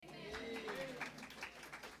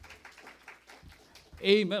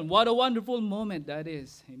Amen. What a wonderful moment that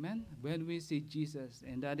is. Amen. When we see Jesus,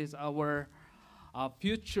 and that is our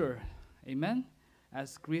future. Amen.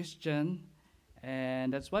 As Christian,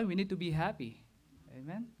 and that's why we need to be happy.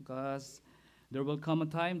 Amen. Because there will come a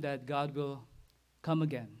time that God will come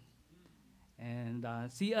again and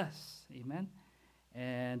see us. Amen.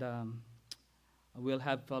 And we'll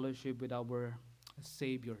have fellowship with our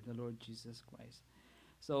Savior, the Lord Jesus Christ.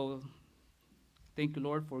 So thank you,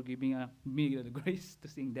 Lord, for giving me the grace to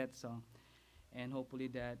sing that song, and hopefully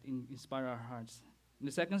that inspire our hearts. In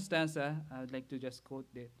the second stanza, I'd like to just quote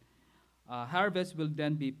it. Harvest will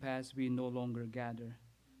then be past, we no longer gather.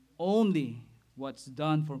 Only what's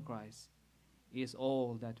done for Christ is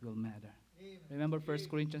all that will matter. Remember First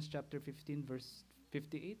Corinthians chapter 15, verse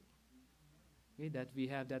 58? Okay, that we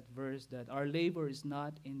have that verse that our labor is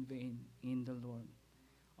not in vain in the Lord.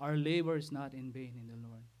 Our labor is not in vain in the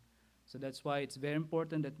Lord. So that's why it's very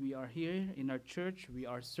important that we are here in our church. We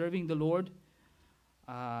are serving the Lord,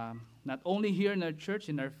 not only here in our church,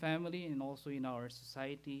 in our family, and also in our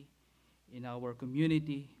society, in our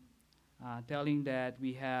community, telling that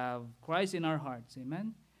we have Christ in our hearts,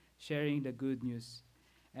 amen, sharing the good news.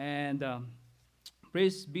 And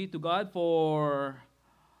praise be to God for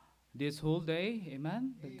this whole day,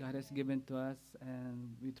 amen, that God has given to us.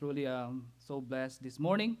 And we truly so blessed this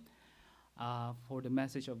morning for the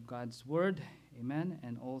message of God's word, amen,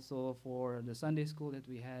 and also for the Sunday school that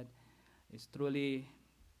we had. It's truly,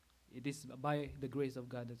 it is by the grace of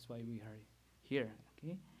God, that's why we are here,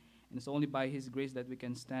 okay? And it's only by His grace that we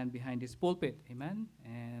can stand behind this pulpit, amen.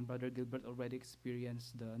 And Brother Gilbert already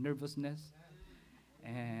experienced the nervousness,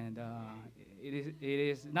 and it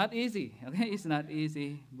is not easy, okay? It's not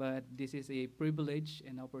easy, but this is a privilege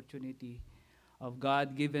and opportunity of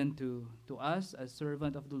God given to us as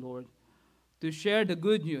servant of the Lord to share the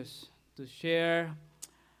good news, to share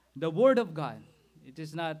the Word of God. It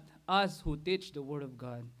is not us who teach the Word of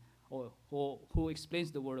God or who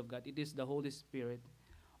explains the Word of God. It is the Holy Spirit,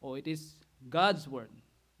 or it is God's Word.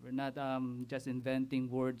 We're not just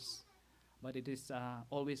inventing words, but it is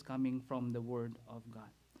always coming from the Word of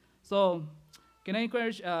God. So, can I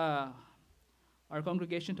encourage our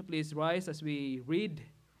congregation to please rise as we read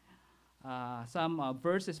some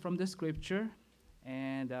verses from the Scripture,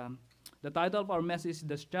 and the title of our message is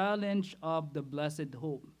The Challenge of the Blessed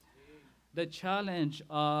Hope. The Challenge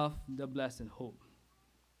of the Blessed Hope.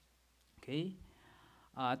 Okay?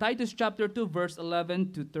 Titus chapter 2, verse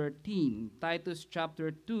 11 to 13. Titus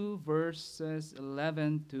chapter 2, verses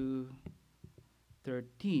 11 to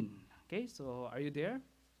 13. Okay, so are you there?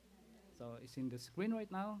 So it's in the screen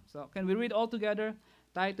right now. So can we read all together?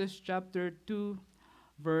 Titus chapter 2,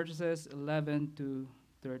 verses 11 to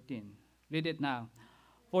 13. Read it now.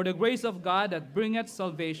 For the grace of God that bringeth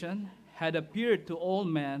salvation had appeared to all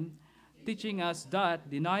men, teaching us that,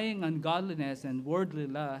 denying ungodliness and worldly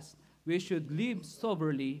lust, we should live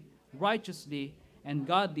soberly, righteously, and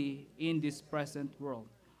godly in this present world,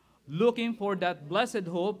 looking for that blessed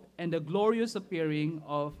hope and the glorious appearing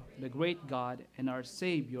of the great God and our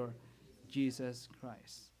Savior, Jesus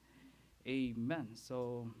Christ. Amen.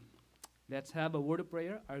 So let's have a word of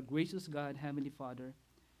prayer. Our gracious God, Heavenly Father,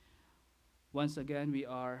 once again, we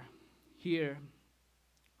are here,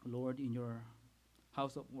 Lord, in your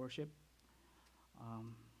house of worship,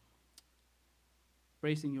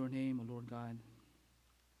 praising your name, O Lord God.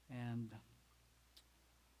 And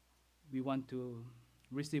we want to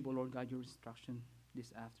receive, O Lord God, your instruction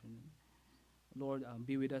this afternoon. Lord,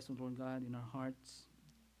 be with us, O Lord God, in our hearts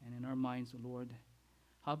and in our minds, O Lord.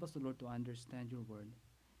 Help us, O Lord, to understand your word.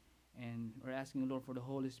 And we're asking, Lord, for the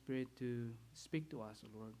Holy Spirit to speak to us,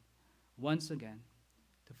 O Lord, once again,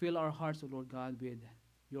 to fill our hearts, O Lord God, with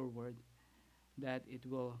your word, that it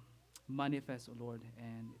will manifest, O Lord,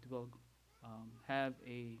 and it will have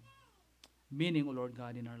a meaning, O Lord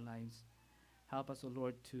God, in our lives. Help us, O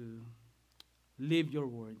Lord, to live your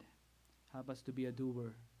word. Help us to be a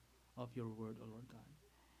doer of your word, O Lord God,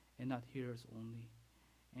 and not hearers only.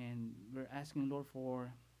 And we're asking, Lord,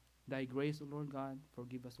 for thy grace, O Lord God.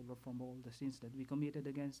 Forgive us, O Lord, from all the sins that we committed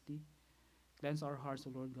against thee. Cleanse our hearts,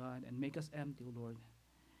 O Lord God, and make us empty, O Lord,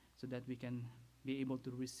 so that we can be able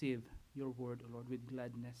to receive your word, O Lord, with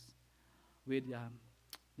gladness, with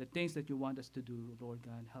the things that you want us to do, Lord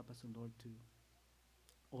God. Help us, O Lord, to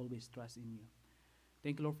always trust in you.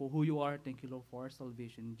 Thank you, Lord, for who you are. Thank you, Lord, for our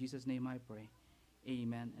salvation. In Jesus' name I pray.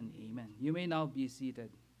 Amen and amen. You may now be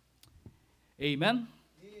seated. Amen.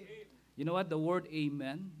 You know what? The word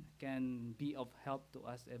amen can be of help to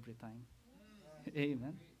us every time.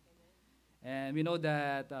 Amen. And we know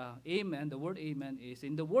that amen, the word amen, is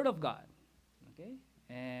in the Word of God. Okay?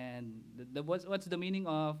 And what's the meaning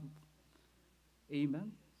of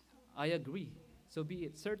Amen. I agree. So be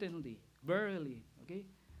it. Certainly. Verily. Okay.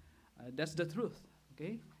 That's the truth.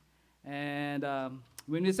 Okay. And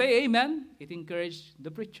when we say amen, it encourages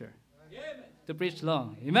the preacher to preach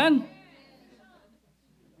long. Amen.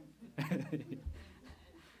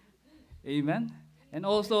 Amen. And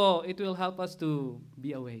also, it will help us to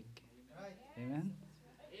be awake. Amen.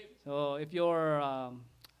 So if your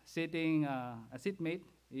sitting a seatmate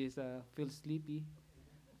is feels sleepy,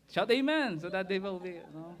 shout amen so that they will be,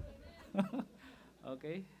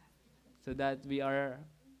 okay, so that we are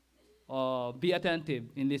be attentive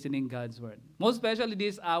in listening God's word. Most especially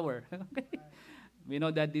this hour. Okay, we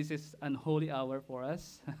know that this is an holy hour for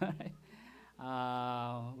us.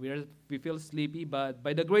 We feel sleepy, but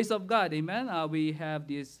by the grace of God, amen, we have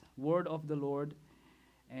this word of the Lord,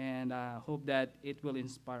 and hope that it will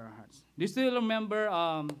inspire our hearts. Do you still remember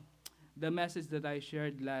the message that I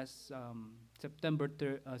shared last September,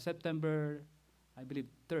 I believe,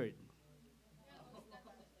 3rd?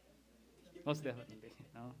 Most definitely.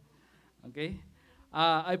 No? Okay.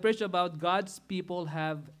 I preached about God's people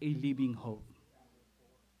have a living hope.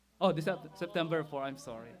 Oh, this September 4, I'm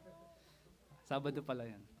sorry. Sabado pala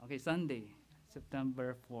yan. Okay, Sunday,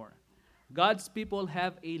 September 4. God's people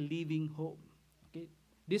have a living hope. Okay?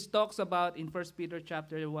 This talks about in 1 Peter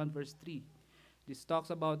chapter 1 verse 3. This talks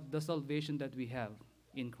about the salvation that we have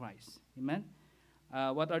in Christ. Amen?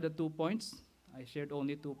 What are the 2 points? I shared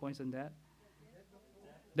only 2 points on that.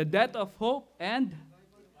 The death of hope and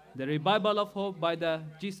the revival of hope by the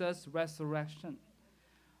Jesus resurrection.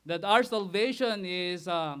 That our salvation is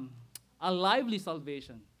a lively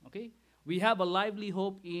salvation. Okay? We have a lively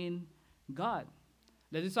hope in God.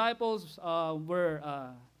 The disciples were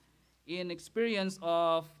in experience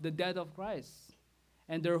of the death of Christ,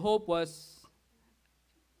 and their hope was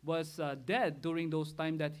dead during those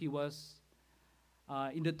time that he was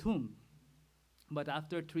in the tomb. But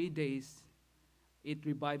after 3 days, it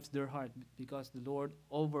revives their heart because the Lord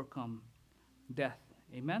overcome death.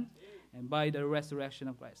 Amen? And by the resurrection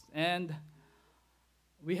of Christ. And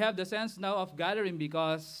we have the sense now of gathering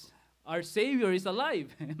because our Savior is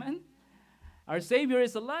alive. Amen? Our Savior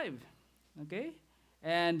is alive. Okay?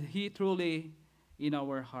 And He truly in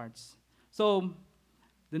our hearts. So,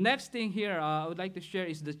 the next thing here I would like to share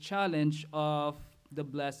is the challenge of the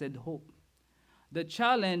blessed hope. The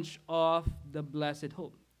challenge of the blessed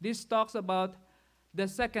hope. This talks about the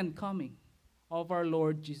second coming of our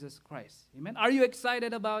Lord Jesus Christ. Amen? Are you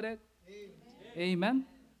excited about it? Amen?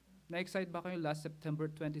 Na-excite ba kayo last September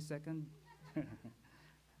 22nd?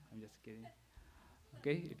 I'm just kidding.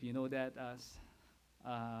 Okay, if you know that as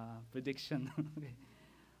prediction. Okay.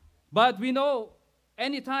 But we know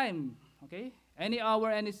anytime, okay, any hour,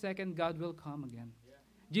 any second, God will come again. Yeah.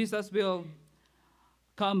 Jesus will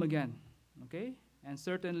come again, okay? And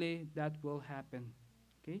certainly that will happen,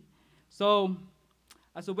 okay? So,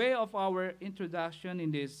 as a way of our introduction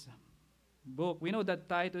in this book, we know that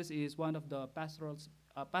Titus is one of the pastoral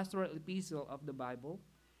epistle of the Bible.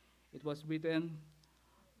 It was written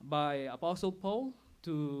by Apostle Paul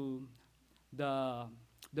to the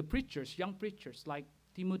preachers, young preachers like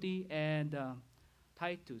Timothy and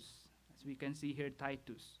Titus. As we can see here,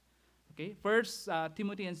 Titus. Okay, First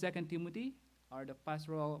Timothy and Second Timothy are the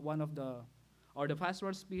pastoral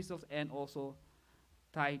pastoral epistles, and also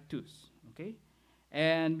Titus. Okay,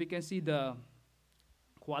 and we can see the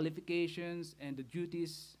qualifications and the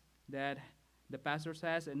duties that the pastors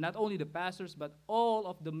has, and not only the pastors but all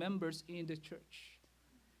of the members in the church.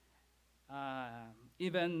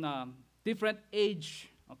 Even different age,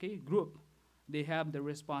 okay, group, they have the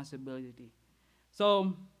responsibility.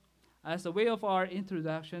 So, as a way of our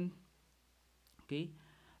introduction, okay,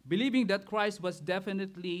 believing that Christ was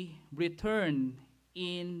definitely returned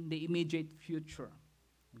in the immediate future,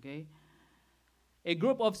 okay, a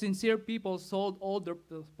group of sincere people sold all their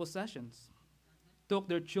possessions, took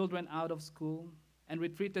their children out of school, and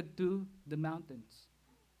retreated to the mountains.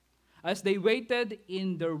 As they waited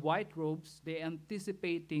in their white robes, they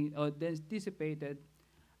anticipated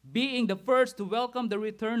being the first to welcome the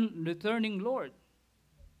returning Lord.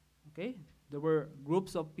 Okay? There were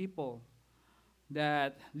groups of people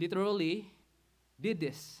that literally did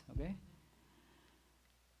this. Okay?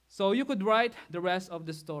 So you could write the rest of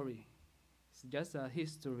the story. It's just a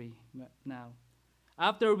history now.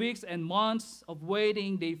 After weeks and months of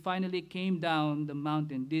waiting, they finally came down the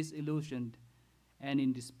mountain disillusioned and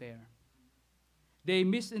in despair. They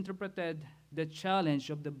misinterpreted the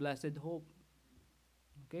challenge of the blessed hope.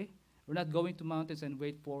 Okay? We're not going to mountains and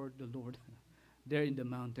wait for the Lord. They're in the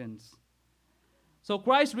mountains. So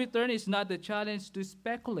Christ's return is not the challenge to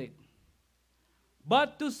speculate,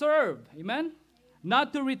 but to serve. Amen?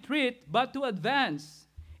 not to retreat, but to advance.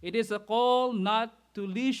 It is a call not to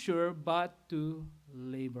leisure, but to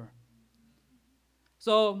labor.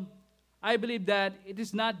 So, I believe that it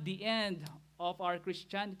is not the end of our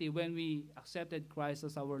Christianity when we accepted Christ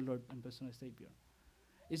as our Lord and personal Savior.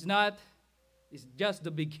 It's not, it's just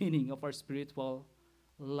the beginning of our spiritual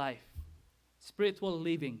life, spiritual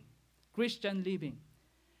living, Christian living.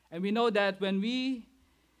 And we know that when we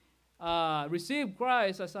receive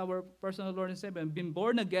Christ as our personal Lord and Savior and been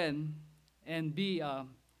born again and be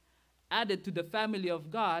added to the family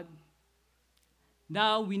of God,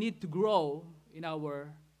 now we need to grow in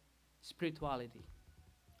our spirituality.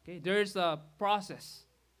 Okay, there's a process.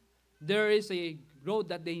 There is a growth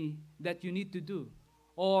that you need to do,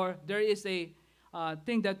 or there is a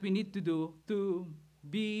thing that we need to do to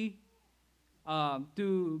be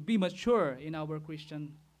mature in our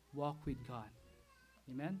Christian walk with God.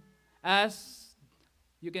 Amen. As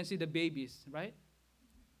you can see the babies, right?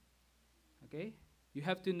 Okay, you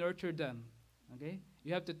have to nurture them. Okay,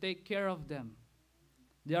 you have to take care of them.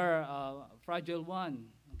 They are a fragile one.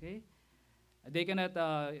 Okay, they cannot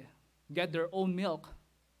get their own milk.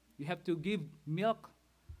 You have to give milk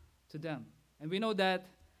to them. And we know that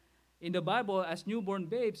in the Bible, as newborn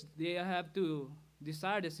babes, they have to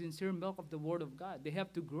desire the sincere milk of the Word of God. They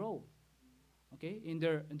have to grow, okay, in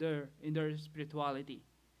their spirituality.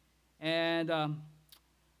 And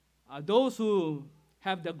those who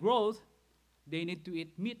have the growth, they need to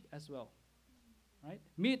eat meat as well, right?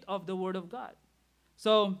 Meat of the Word of God.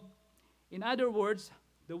 So, in other words,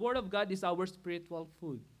 the Word of God is our spiritual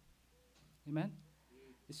food. Amen?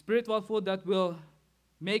 Spiritual food that will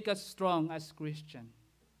make us strong as Christian.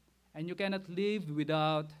 And you cannot live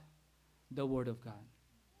without the Word of God.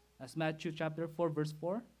 As Matthew chapter 4, verse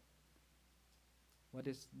 4. What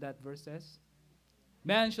is that verse says?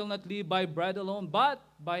 Man shall not live by bread alone, but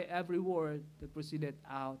by every word that proceeded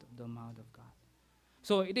out of the mouth of God.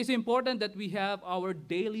 So it is important that we have our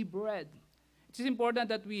daily bread. It is important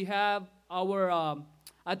that we have our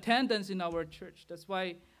attendance in our church. That's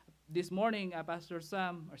why this morning, Pastor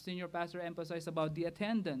Sam, our senior pastor, emphasized about the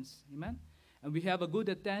attendance. Amen? And we have a good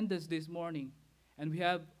attendance this morning. And we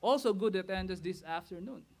have also good attendance this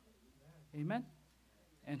afternoon. Amen?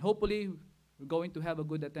 And hopefully, we're going to have a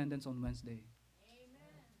good attendance on Wednesday.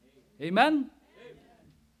 Amen? Amen?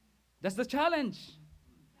 That's the challenge.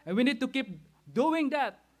 And we need to keep doing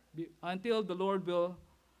that until the Lord will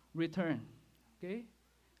return. Okay?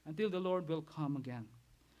 Until the Lord will come again.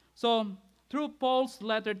 So, through Paul's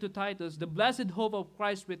letter to Titus, the blessed hope of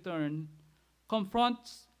Christ's return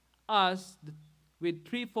confronts us with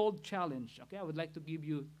threefold challenge. Okay, I would like to give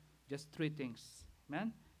you just three things.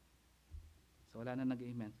 Amen? So, wala na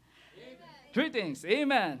nag-amen. Three things.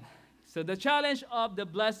 Amen. So, the challenge of the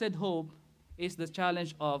blessed hope is the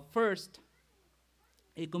challenge of, first,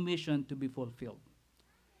 a commission to be fulfilled.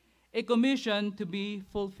 A commission to be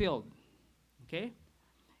fulfilled. Okay?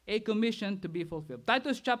 A commission to be fulfilled.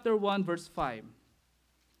 Titus chapter 1, verse 5.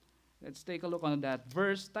 Let's take a look on that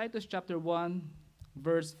verse. Titus chapter 1,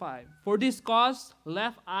 verse 5. For this cause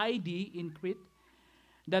left I thee in Crete,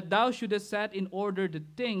 that thou shouldest set in order the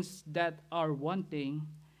things that are wanting,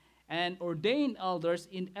 and ordain elders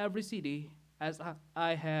in every city, as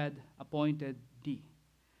I had appointed thee.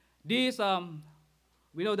 This,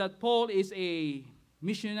 we know that Paul is a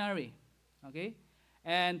missionary, okay?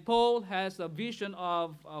 And Paul has a vision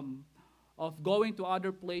of going to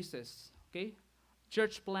other places, okay?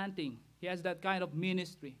 Church planting. He has that kind of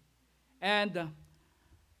ministry. And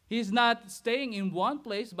he's not staying in one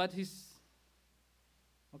place, but he's,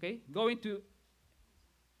 okay, going to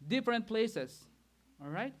different places, all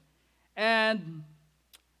right? And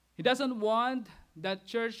he doesn't want that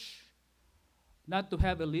church not to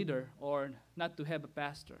have a leader or not to have a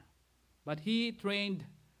pastor. But he trained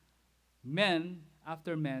men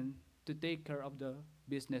after men to take care of the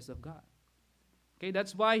business of God. Okay,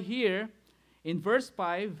 that's why here in verse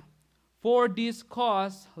 5, for this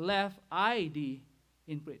cause left I thee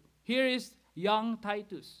in Crete. Here is young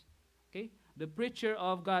Titus, okay, the preacher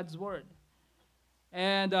of God's word.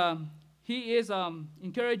 And he is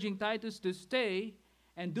encouraging Titus to stay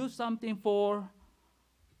and do something for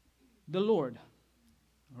the Lord.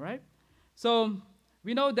 All right? So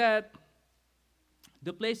we know that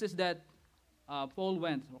the places that Paul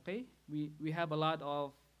went, okay? We have a lot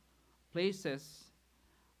of places.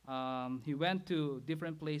 He went to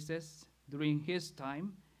different places during his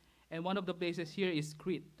time. And one of the places here is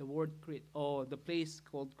Crete, the word Crete, or the place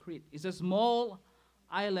called Crete. It's a small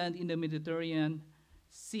island in the Mediterranean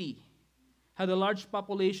Sea. Had a large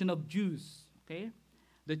population of Jews, okay?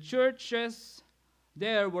 The churches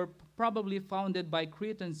there were probably founded by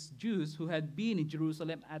Cretan Jews who had been in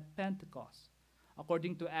Jerusalem at Pentecost,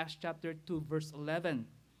 according to Acts chapter 2, verse 11.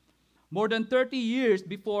 More than 30 years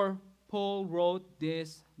before Paul wrote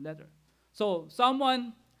this letter. So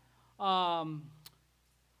um,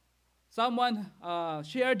 someone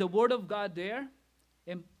shared the word of God there,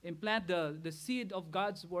 implant the seed of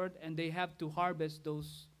God's word, and they have to harvest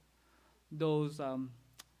those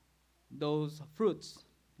fruits.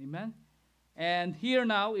 Amen. And here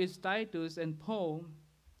now is Titus, and Paul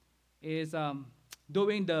is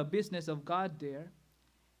doing the business of God there.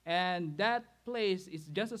 And that place is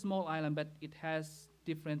just a small island, but it has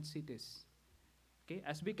different cities. Okay,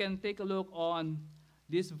 as we can take a look on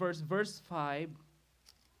this verse 5.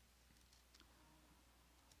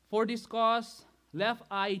 For this cause left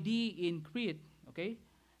I thee in Crete, okay,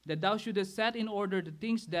 that thou shouldest set in order the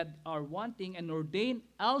things that are wanting, and ordain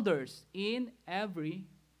elders in every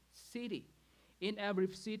city. In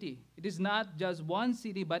every city. It is not just one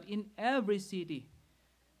city, but in every city.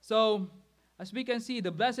 So, as we can see,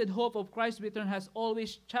 the blessed hope of Christ's return has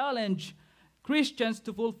always challenged Christians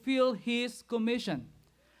to fulfill His commission.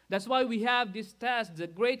 That's why we have this task, the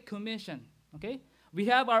Great Commission. Okay? We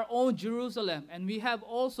have our own Jerusalem, and we have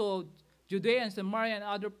also Judea and Samaria and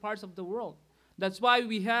other parts of the world. That's why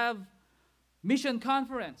we have mission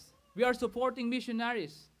conference. We are supporting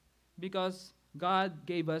missionaries because God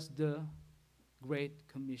gave us the Great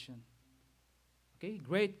Commission. Okay,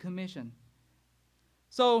 Great Commission.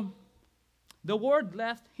 So, the word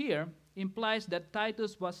left here implies that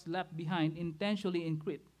Titus was left behind intentionally in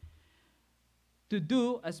Crete to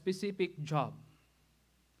do a specific job.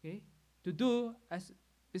 Okay, to do a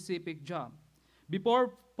specific job.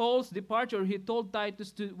 Before Paul's departure, he told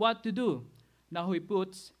Titus what to do. Now he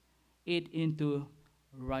puts it into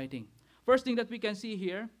writing. First thing that we can see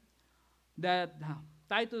here that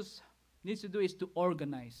Titus needs to do is to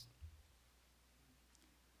organize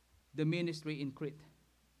the ministry in Crete.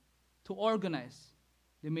 To organize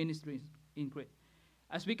the ministry in Crete.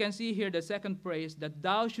 As we can see here, the second phrase, that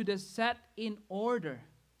thou shouldest set in order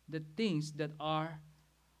the things that are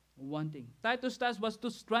wanting. Titus' task was to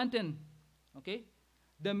strengthen, okay,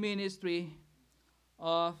 the ministry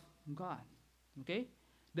of God. Okay?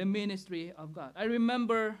 The ministry of God. I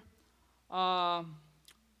remember one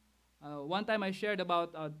time I shared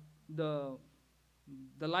about the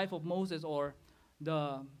life of Moses, or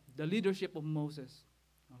the leadership of Moses.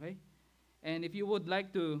 Okay? And if you would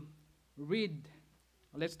like to read,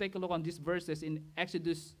 let's take a look on these verses in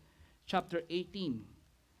Exodus chapter 18.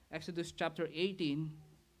 Exodus chapter 18,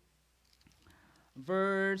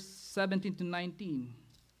 verse 17 to 19.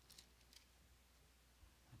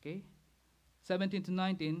 Okay? 17 to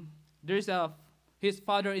 19. There's his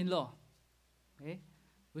father-in-law. Okay?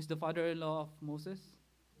 Who's the father-in-law of Moses?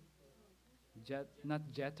 Not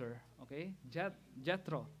Jether. Okay?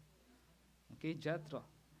 Jethro. Okay? Jethro.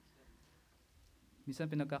 Minsan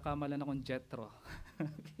pinagkakamalan akong Jethro.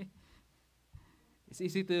 Okay? It's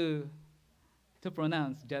easy to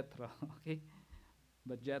pronounce Jethro. Okay?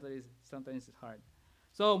 But Jethro is sometimes hard.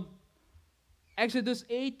 So, Exodus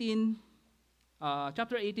 18,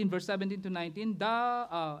 chapter 18, verse 17 to 19,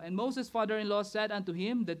 and Moses' father-in-law said unto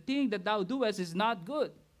him, the thing that thou doest is not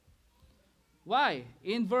good. Why?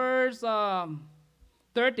 In verse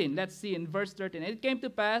 13, let's see, in verse 13, and it came to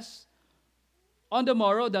pass on the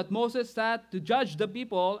morrow that Moses sat to judge the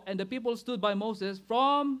people, and the people stood by Moses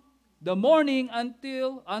from the morning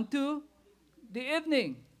unto the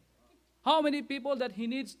evening. How many people that he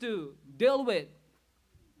needs to deal with?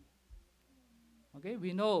 Okay,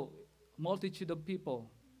 we know multitude of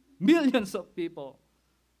people, millions of people.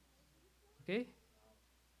 Okay?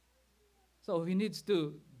 So he needs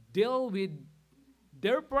to deal with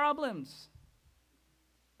their problems.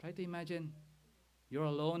 Try to imagine you're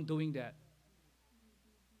alone doing that.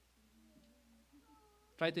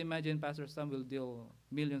 Try to imagine Pastor Sam will deal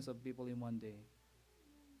millions of people in one day.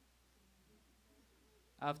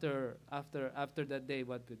 After that day,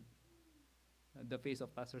 what would the face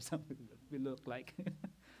of Pastor Sam will look like?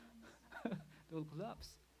 It will collapse.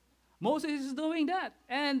 Moses is doing that.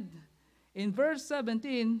 And in verse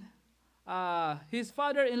 17, his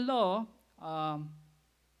father-in-law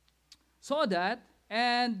saw that,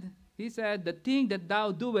 and he said, the thing that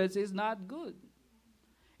thou doest is not good.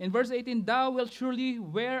 In verse 18, thou wilt surely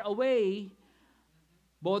wear away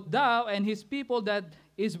both thou and his people that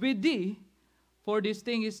is with thee, for this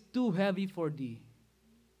thing is too heavy for thee.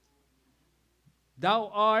 Thou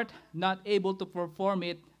art not able to perform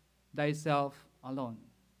it thyself alone.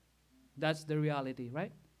 That's the reality,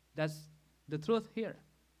 right? That's the truth here.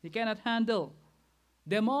 He cannot handle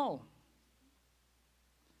them all.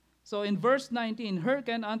 So in verse 19,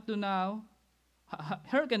 hearken now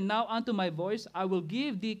unto my voice, I will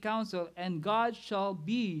give thee counsel, and God shall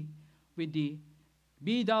be with thee.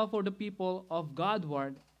 Be thou for the people of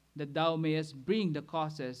Godward, that thou mayest bring the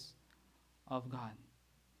causes of God.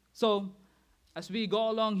 So, as we go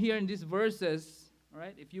along here in these verses, all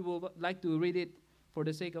right, if you would like to read it for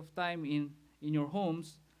the sake of time in your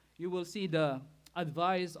homes, you will see the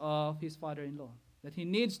advice of his father-in-law, that he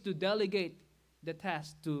needs to delegate the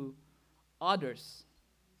task to others.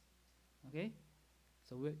 Okay?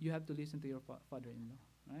 So you have to listen to your father-in-law,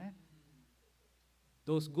 right?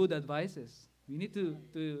 Those good advices. We need to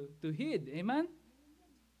heed. Amen?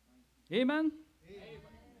 Amen?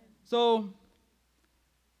 So,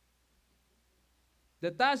 the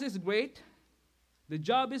task is great, the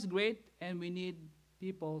job is great, and we need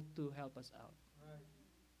people to help us out.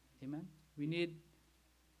 Amen? We need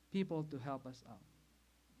people to help us out.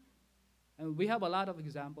 And we have a lot of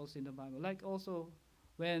examples in the Bible, like also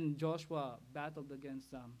when Joshua battled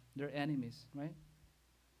against their enemies, right?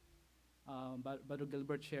 But Brother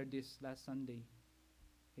Gilbert shared this last Sunday.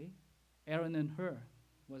 Okay? Aaron and Hur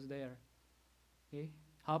was there, okay,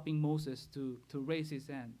 helping Moses to raise his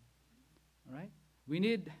hand. All right? We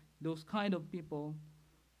need those kind of people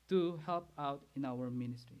to help out in our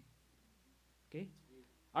ministry. Okay?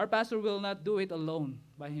 Our pastor will not do it alone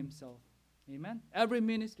by himself. Amen? Every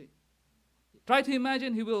ministry. Try to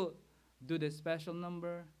imagine he will do the special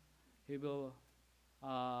number. He will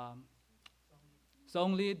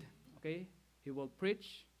song lead. Okay? He will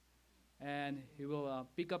preach. And he will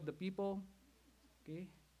pick up the people. Okay?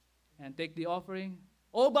 And take the offering.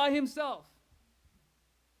 All by himself.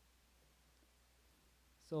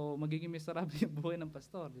 So, magiging miserable yung buhay ng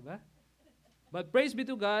pastor, di ba? But praise be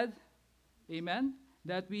to God, amen,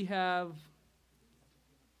 that we have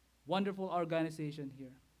wonderful organization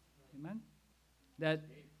here. Amen? That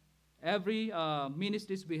every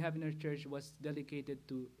ministries we have in our church was dedicated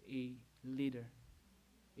to a leader,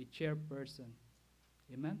 a chairperson.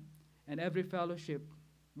 Amen? And every fellowship,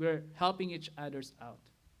 we're helping each others out,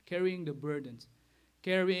 carrying the burdens,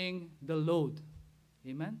 carrying the load.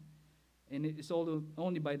 Amen? And it is all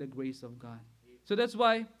only by the grace of God. So that's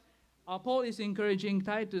why Paul is encouraging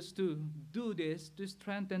Titus to do this to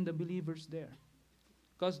strengthen the believers there.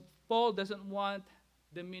 Because Paul doesn't want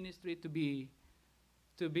the ministry to be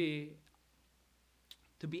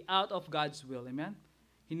out of God's will. Amen?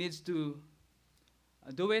 He needs to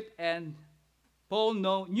do it. And Paul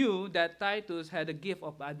knew that Titus had a gift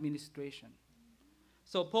of administration.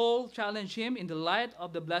 So Paul challenged him in the light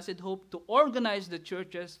of the blessed hope to organize the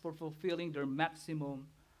churches for fulfilling their maximum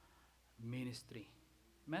ministry.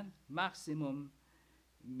 Amen? Maximum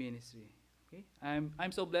ministry. Okay?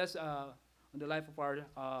 I'm so blessed on the life of our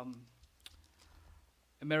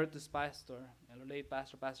emeritus pastor, and late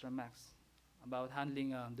pastor, Pastor Max, about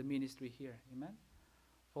handling the ministry here. Amen?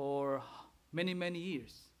 For many, many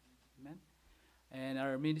years. Amen? And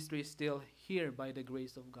our ministry is still here by the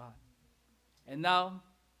grace of God. And now,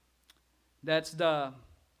 that's the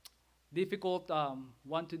difficult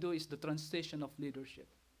one to do is the transition of leadership.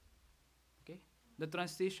 Okay? The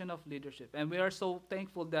transition of leadership. And we are so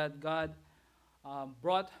thankful that God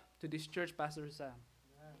brought to this church Pastor Sam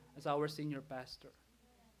as our senior pastor.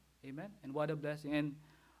 Amen? And what a blessing. And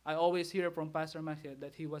I always hear from Pastor Max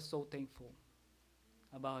that he was so thankful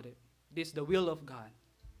about it. This is the will of God.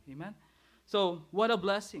 Amen? So, what a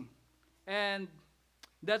blessing. And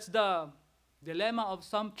that's the dilemma of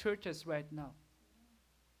some churches right now.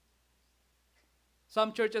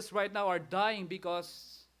 Some churches right now are dying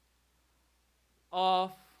because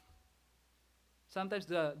of sometimes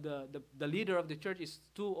the leader of the church is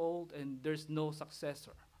too old and there's no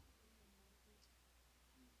successor.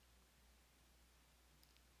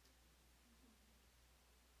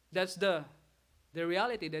 That's the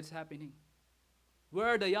reality that's happening. Where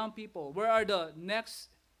are the young people? Where are the next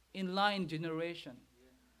in line generation?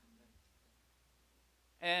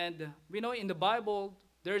 And we know in the Bible,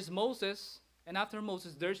 there's Moses, and after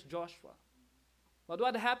Moses, there's Joshua. But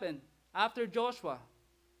what happened after Joshua?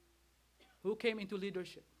 Who came into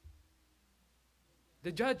leadership?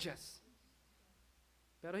 The judges.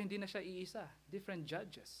 Pero hindi na siya iisa. Different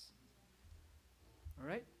judges. All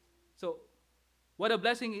right? So, what a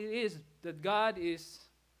blessing it is that God is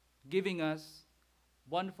giving us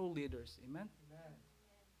wonderful leaders. Amen? Amen.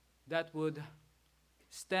 That would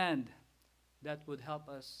stand, that would help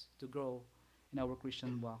us to grow in our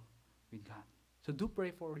Christian walk with God. So do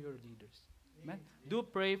pray for your leaders. Amen? Do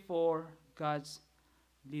pray for God's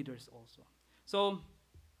leaders also. So,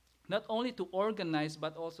 not only to organize,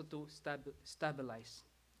 but also to stabilize.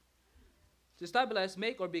 to stabilize,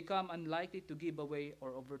 make, or become unlikely to give away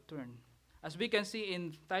or overturn. As we can see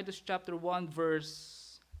in Titus chapter 1,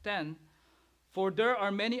 verse 10, for there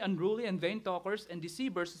are many unruly and vain talkers and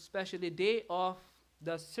deceivers, especially they of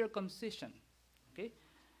the circumcision. Okay?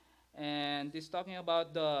 And it's talking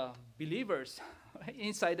about the believers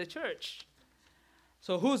inside the church.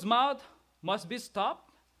 So whose mouth must be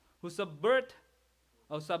stopped, who subvert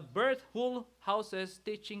whole houses,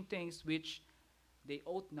 teaching things which they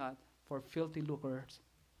ought not, for filthy lucre's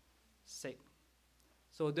sake.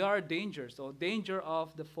 So there are dangers, or danger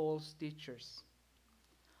of the false teachers,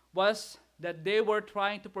 was that they were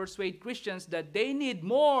trying to persuade Christians that they need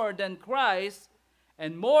more than Christ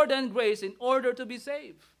and more than grace in order to be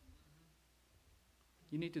saved.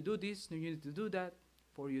 You need to do this, you need to do that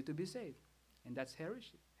for you to be saved. And that's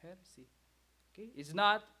heresy. Okay? It's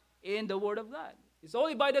not in the Word of God. It's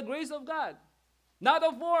only by the grace of God, not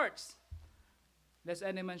of works, lest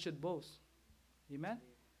any man should boast. Amen?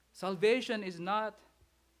 Salvation is not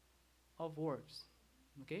of works.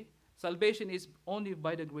 Okay? Salvation is only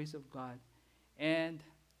by the grace of God. And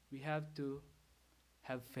we have to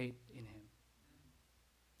have faith in Him.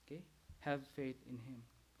 Okay? Have faith in Him.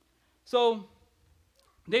 So,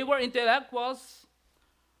 they were intellectuals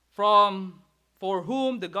for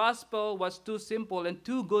whom the gospel was too simple and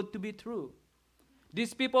too good to be true.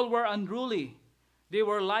 These people were unruly. They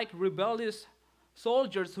were like rebellious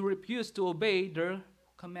soldiers who refused to obey their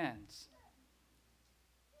commands.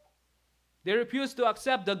 They refused to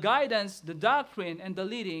accept the guidance, the doctrine, and the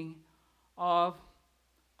leading of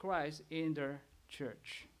Christ in their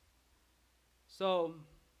church. So,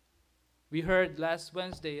 we heard last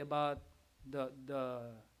Wednesday about the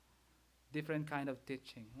different kind of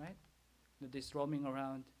teaching, right? That is roaming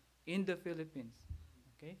around in the Philippines,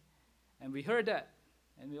 okay? And we heard that.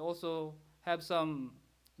 And we also have some,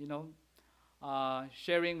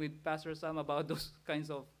 sharing with Pastor Sam about those kinds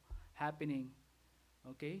of happening,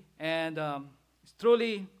 okay? And it's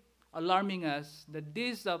truly alarming us that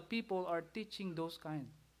these people are teaching those kind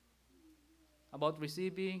about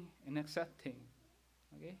receiving and accepting,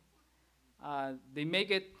 okay? They make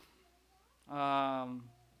it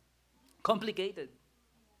complicated.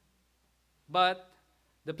 But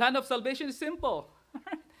the plan of salvation is simple.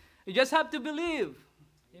 You just have to believe.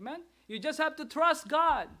 Amen? You just have to trust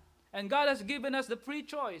God. And God has given us the free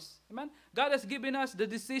choice. Amen? God has given us the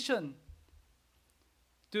decision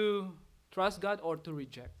to trust God or to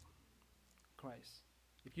reject Christ.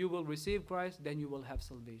 If you will receive Christ, then you will have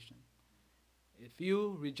salvation. If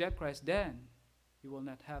you reject Christ, then you will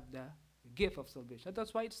not have the gift of salvation.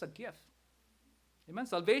 That's why it's a gift. Amen?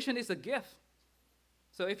 Salvation is a gift.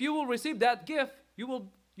 So if you will receive that gift, you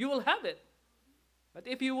will have it. But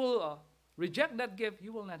if you will reject that gift,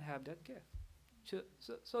 you will not have that gift.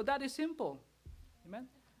 So that is simple. Amen?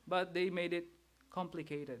 But they made it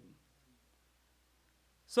complicated.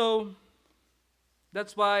 So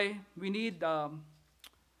that's why we need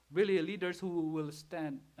really leaders who will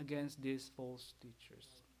stand against these false teachers.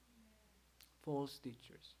 False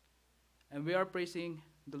teachers. And we are praising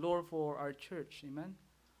the Lord for our church. Amen?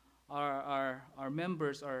 Our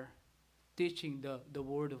members are teaching the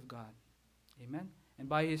Word of God. Amen? And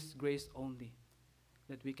by His grace only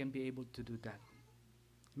that we can be able to do that.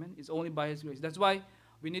 Amen? It's only by His grace. That's why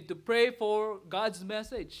we need to pray for God's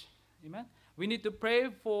message. Amen? We need to pray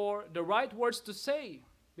for the right words to say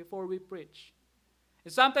before we preach.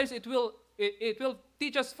 And sometimes it will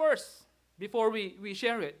teach us first before we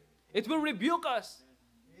share it. It will rebuke us.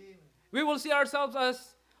 We will see ourselves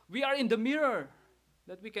as we are in the mirror,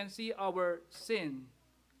 that we can see our sin,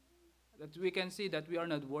 that we can see that we are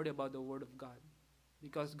not worried about the Word of God,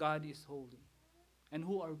 because God is holy. And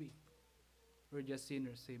who are we? We're just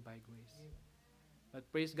sinners saved by grace.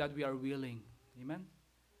 But praise God, we are willing, amen,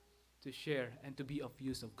 to share and to be of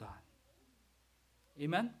use of God.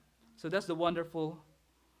 Amen? So that's the wonderful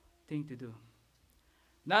thing to do.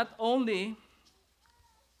 Not only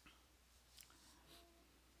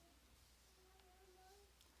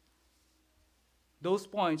those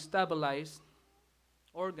points stabilize,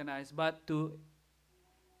 organize, but to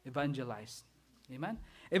evangelize. Amen?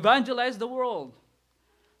 Evangelize the world.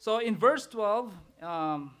 So in verse 12,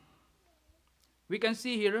 we can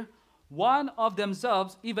see here, one of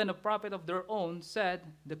themselves, even a prophet of their own, said,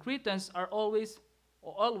 the Cretans are always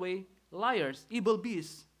liars, evil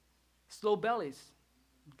beasts, slow bellies.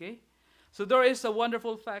 Okay? So there is a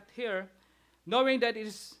wonderful fact here, knowing that it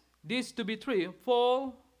is this to be true.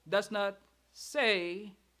 Paul does not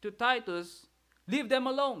say to Titus, leave them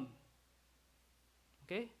alone.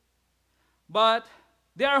 Okay? But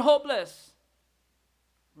they are hopeless.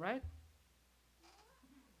 Right?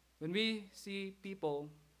 When we see people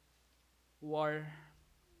who are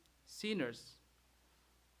sinners,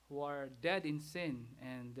 who are dead in sin,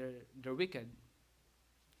 and they're wicked.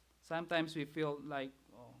 Sometimes we feel like,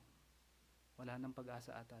 oh, wala nang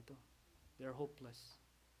pag-asa ata to. They're hopeless.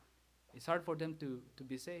 It's hard for them to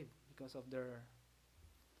be saved because of their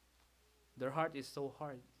heart is so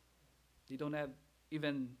hard. They don't have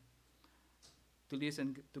even to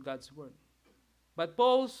listen to God's word. But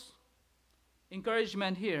Paul's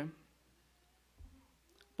encouragement here,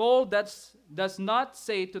 Paul does not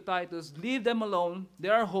say to Titus, leave them alone, they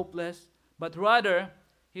are hopeless, but rather,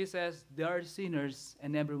 he says, they are sinners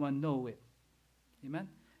and everyone know it. Amen?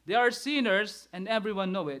 They are sinners and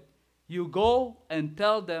everyone know it. You go and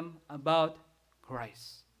tell them about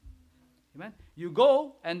Christ. Amen? You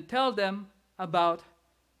go and tell them about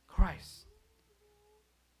Christ.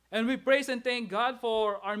 And we praise and thank God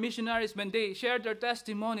for our missionaries when they shared their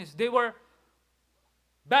testimonies. They were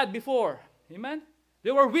bad before. Amen?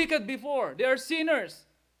 They were wicked before. They are sinners.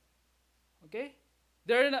 Okay?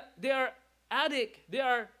 They are addict. They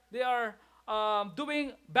are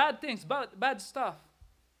doing bad things, bad stuff.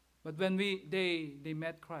 But when they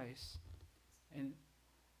met Christ, and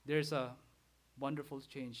there's a wonderful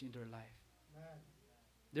change in their life.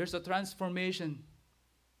 There's a transformation.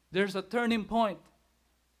 There's a turning point.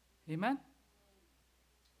 Amen?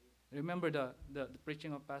 Remember the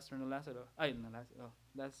preaching of Pastor Nolasado?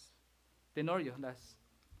 That's Tenorio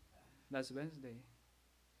last Wednesday.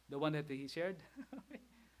 The one that he shared.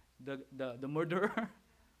 the murderer.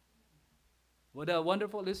 What a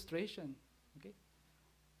wonderful illustration. Okay?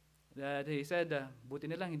 That he said, buti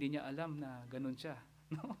na lang hindi niya alam na ganun siya.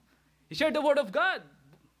 No? He shared the word of God.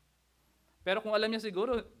 Pero kung alam niya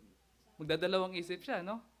siguro, magdadalawang isip siya,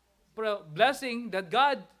 no? For a blessing that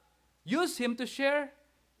God used him to share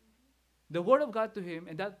the word of God to him,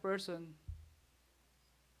 and that person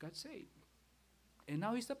got saved. And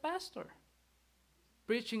now he's a pastor,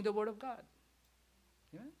 preaching the word of God.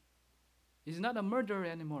 Yeah? He's not a murderer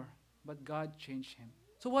anymore, but God changed him.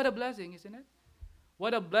 So what a blessing, isn't it?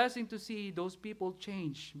 What a blessing to see those people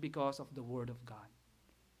change because of the word of God.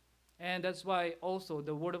 And that's why also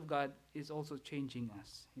the word of God is also changing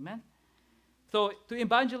us. Amen? So to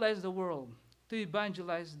evangelize the world.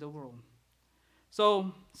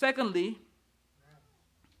 So secondly,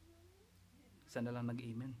 isa na lang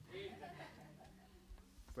nag-amen.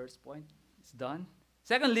 First point is done.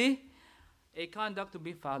 Secondly, a conduct to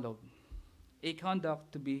be followed. A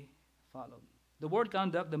conduct to be followed. The word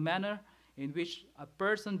conduct, the manner in which a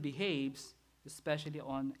person behaves, especially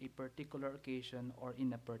on a particular occasion or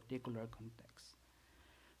in a particular context.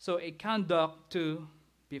 So a conduct to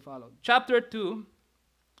be followed. Chapter 2,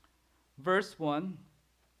 verse 1,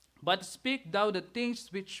 but speak thou the things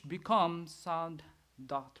which become sound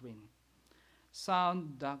doctrine.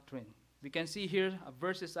 Sound doctrine. We can see here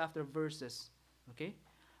verses after verses. Okay?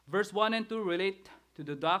 Verse 1 and 2 relate to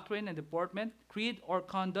the doctrine and deportment, creed or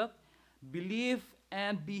conduct, belief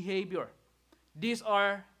and behavior. These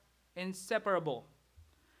are inseparable.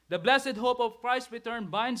 The blessed hope of Christ's return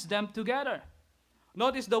binds them together.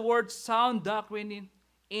 Notice the word sound doctrine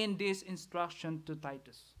in this instruction to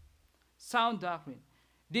Titus. Sound doctrine.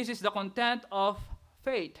 This is the content of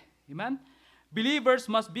faith. Amen? Believers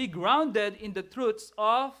must be grounded in the truths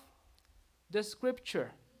of the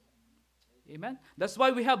Scripture. Amen? That's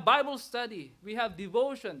why we have Bible study, we have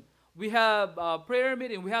devotion, we have prayer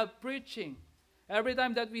meeting, we have preaching. Every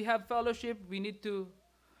time that we have fellowship, we need to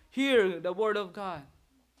hear the Word of God.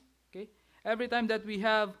 Okay? Every time that we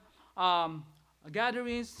have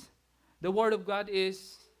gatherings, the Word of God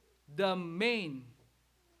is the main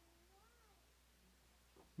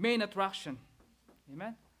attraction.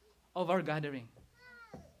 Amen? Of our gathering.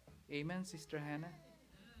 Amen, Sister Hannah?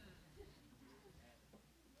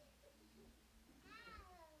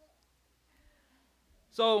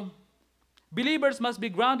 So, believers must be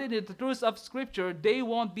grounded in the truths of Scripture. They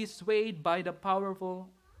won't be swayed by the powerful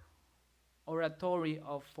oratory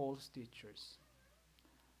of false teachers.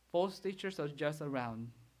 False teachers are just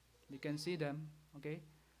around. You can see them, okay?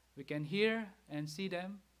 We can hear and see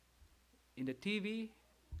them in the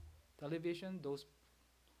television, those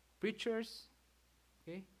preachers,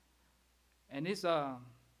 okay? And it's all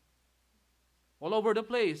over the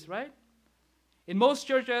place, right? In most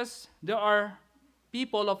churches, there are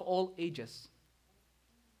people of all ages.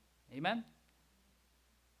 Amen?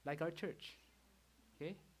 Like our church.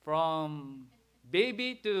 Okay? From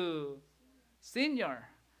baby to senior.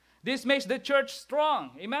 This makes the church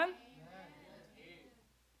strong. Amen?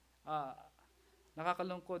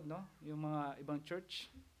 Nakakalungkod, no? Yung mga ibang church.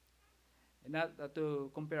 And not to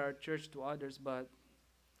compare our church to others, but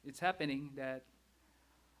it's happening that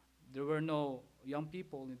there were no young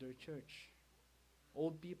people in their church.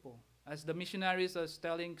 old people. As the missionaries are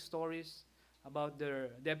telling stories about their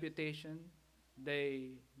deputation,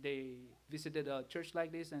 they visited a church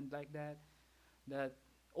like this and like that, that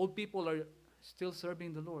old people are still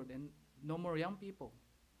serving the Lord and no more young people.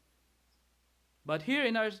 But here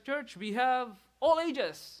in our church, we have all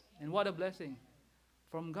ages. And what a blessing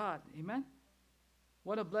from God. Amen?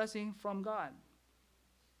 What a blessing from God.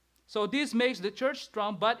 So this makes the church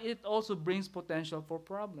strong, but it also brings potential for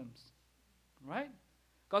problems. Right?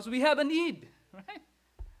 Because we have a need. Right?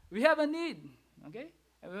 We have a need. Okay?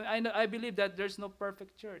 I believe that there's no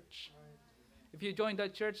perfect church. If you join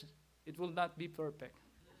that church, it will not be perfect.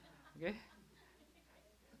 Okay?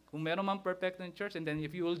 Kung meron mang perfect in church, and then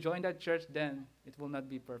if you will join that church, then it will not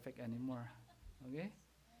be perfect anymore. Okay?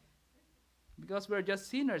 Because we're just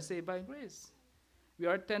sinners saved by grace. We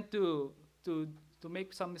are tend to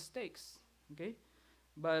make some mistakes. Okay?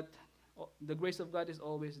 But the grace of God is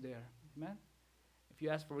always there. Amen? If you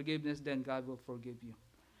ask for forgiveness, then God will forgive you.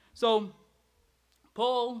 So,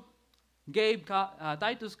 Paul gave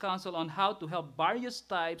Titus counsel on how to help various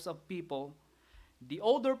types of people. The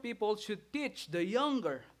older people should teach the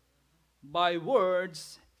younger by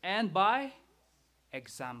words and by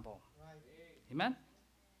example. Amen?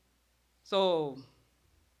 So,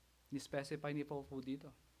 ni-specify ni Paul po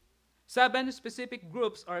dito. 7 specific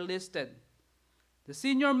groups are listed. The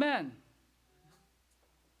senior men.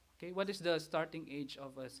 Okay, what is the starting age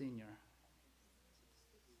of a senior?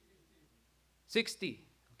 60.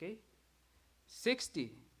 Okay?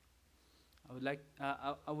 60. I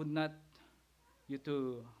would not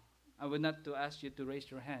to ask you to raise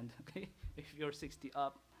your hand, okay? If you're 60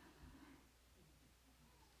 up.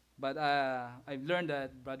 But I've learned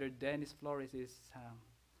that Brother Dennis Flores is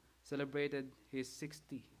celebrated his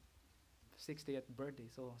 60th birthday.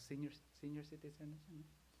 So senior citizen.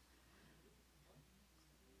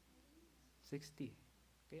 60.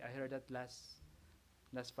 Okay, I heard that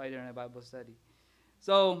last Friday in a Bible study.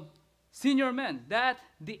 So, senior men, that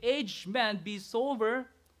the aged men be sober,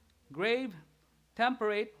 grave,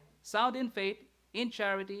 temperate, sound in faith, in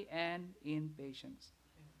charity, and in patience.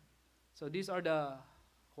 So these are the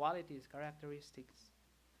qualities, characteristics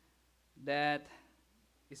that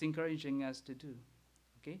is encouraging us to do.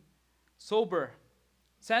 Okay? Sober,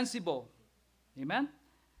 sensible. Amen?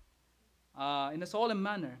 In a solemn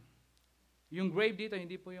manner. Yung grave dito,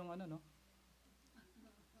 hindi po yung ano, no?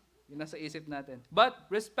 Yung nasa isip natin. But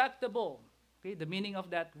respectable. Okay? The meaning of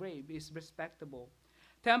that grave is respectable.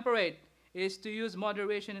 Temperate is to use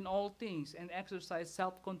moderation in all things and exercise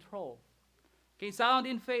self-control. Okay, sound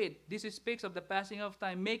in faith. This speaks of the passing of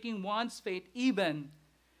time, making one's faith even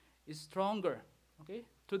is stronger. Okay,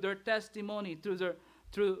 through their testimony, through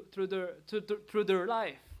their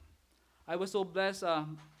life. I was so blessed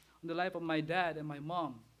in the life of my dad and my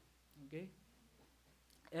mom. Okay,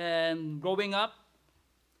 and growing up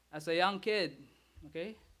as a young kid,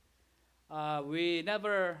 okay, we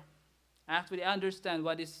never actually understand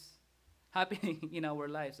what is happening in our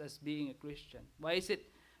lives as being a Christian. Why is it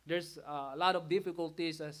there's a lot of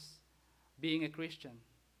difficulties as being a Christian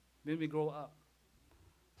when we grow up?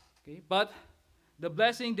 Okay, but the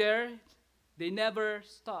blessing there, they never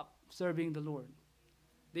stop serving the Lord.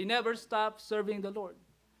 They never stop serving the Lord.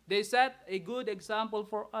 They set a good example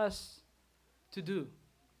for us to do.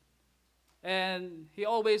 And he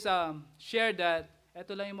always shared that,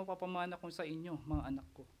 eto lang yung mapapamana ko sa inyo, mga anak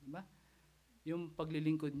ko. Diba? Yung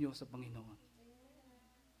paglilingkod nyo sa Panginoon.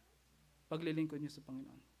 Paglilingkod nyo sa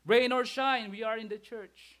Panginoon. Rain or shine, we are in the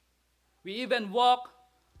church. We even walk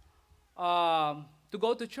to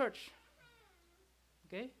go to church.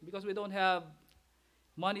 Okay? Because we don't have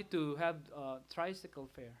money to have tricycle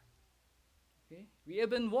fare. Okay? We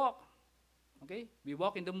even walk. Okay? We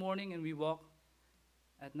walk in the morning and we walk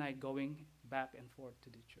at night going back and forth to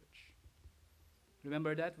the church.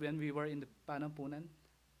 Remember that when we were in the Panampunan?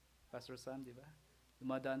 Pastor Sam, di ba?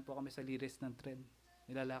 Dumadaan po kami sa liris ng tren.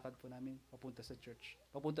 Nilalakad po namin papunta sa church.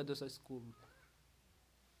 Papunta doon sa school.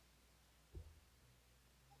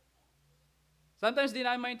 Sometimes di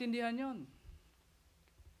namin maintindihan yun.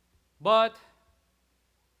 But,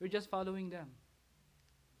 we're just following them.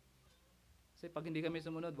 Kasi pag hindi kami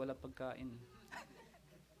sumunod, wala pagkain.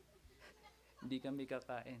 Hindi kami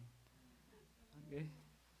kakain. Okay?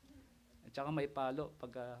 At saka may palo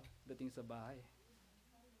pag dating sa bahay.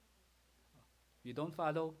 You don't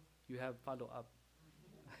follow, you have follow-up.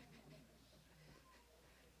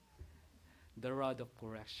 The rod of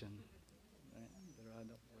correction. Right? The rod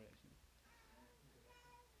of correction.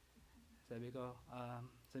 Sabi ko,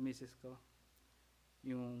 sa misis ko,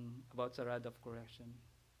 yung about sa rod of correction.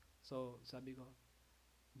 So, sabi ko,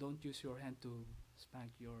 don't use your hand to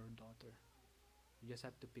spank your daughter. You just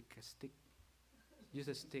have to pick a stick. Use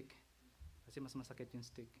a stick. Kasi mas masakit yung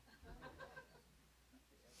stick.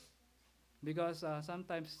 Because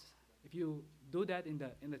sometimes if you do that in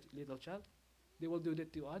the little child, they will do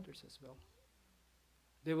that to others as well.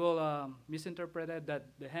 They will misinterpret it that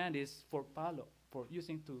the hand is for palo, for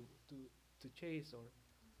using to chase or,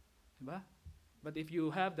 diba? But if you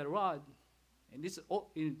have the rod, and this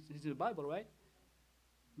is the Bible, right?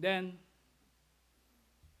 Then,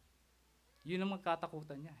 yun ang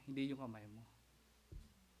magkatakutan niya, hindi yung kamay mo.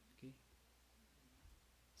 Okay?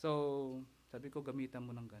 So, sabi ko, gamitan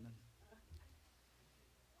mo ng ganun.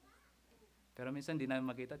 Pero minsan, di namin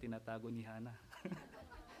makita, tinatago ni Hana.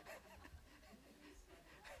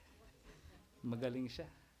 Magaling siya.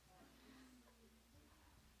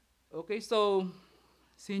 Okay, so,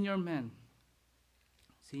 senior men.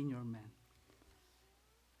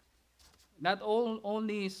 Not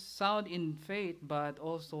only sound in faith, but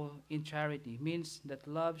also in charity. Means that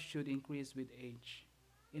love should increase with age.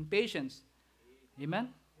 In patience.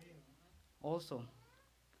 Amen? Also.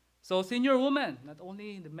 So, senior women, not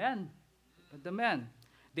only the men, but the men.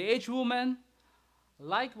 The aged woman,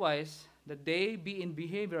 likewise, that they be in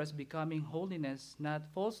behavior as becoming holiness, not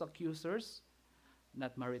false accusers,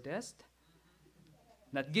 not maritest,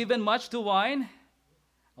 not given much to wine,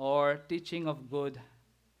 or teaching of good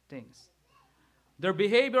things. Their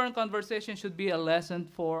behavior and conversation should be a lesson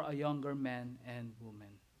for a younger man and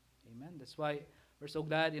woman. Amen. That's why we're so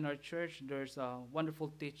glad in our church there's a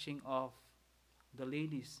wonderful teaching of the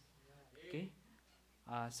ladies. Okay?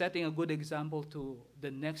 Setting a good example to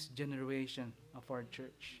the next generation of our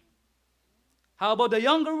church. How about the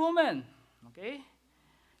younger woman? Okay?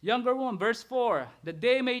 Younger woman, verse 4. That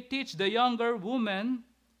they may teach the younger woman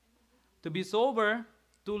to be sober,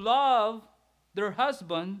 to love their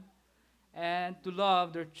husband, and to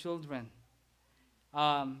love their children.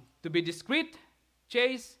 To be discreet,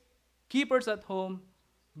 chaste, keepers at home,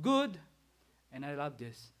 good, and I love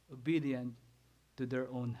this, obedient to their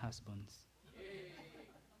own husbands.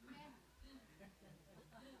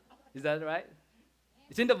 Is that right?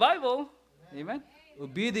 It's in the Bible. Amen.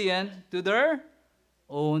 Obedient to their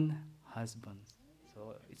own husbands.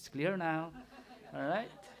 So it's clear now. All right.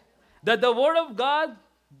 That the word of God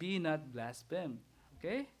be not blasphemed.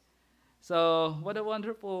 Okay. So what a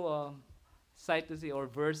wonderful sight to see, or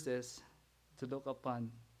verses to look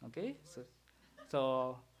upon. Okay.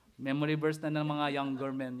 So memory verse na ng mga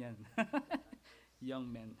younger men yan.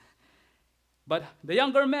 Young men. But the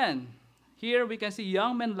younger men, here we can see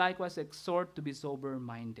young men likewise exhort to be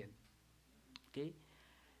sober-minded. Okay?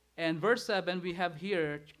 And verse 7, we have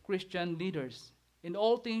here Christian leaders. In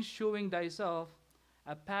all things showing thyself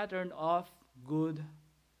a pattern of good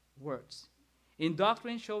works. In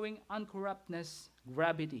doctrine showing uncorruptness,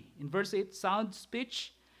 gravity. In verse 8, sound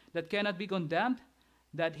speech that cannot be condemned,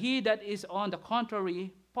 that he that is on the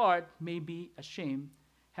contrary part may be ashamed,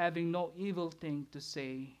 having no evil thing to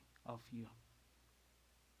say of you.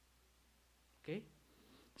 Okay?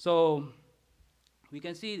 So, we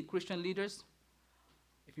can see Christian leaders,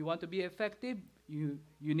 if you want to be effective, you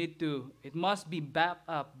need to, it must be backed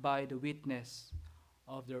up by the witness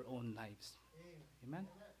of their own lives. Amen?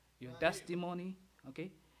 Yung testimony,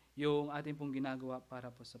 okay? Yung ating pong ginagawa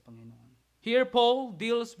para po sa Panginoon. Here, Paul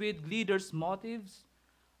deals with leaders' motives,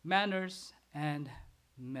 manners, and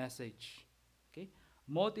message. Okay?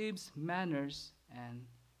 Motives, manners, and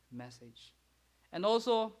message. And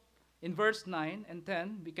also, in verse 9 and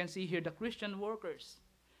 10, we can see here the Christian workers.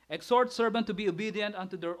 Exhort servant to be obedient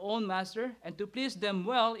unto their own master, and to please them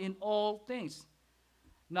well in all things.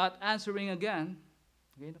 Not answering again,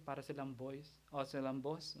 okay, para silang boys, o silang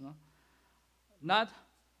boss, no? Not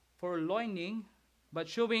purloining, but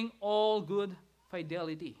showing all good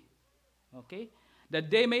fidelity. Okay?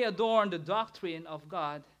 That they may adorn the doctrine of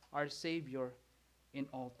God, our Savior, in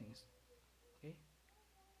all things. Okay?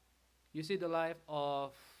 You see the life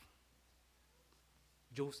of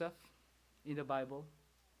Joseph in the Bible.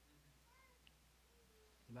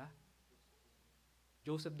 Diba?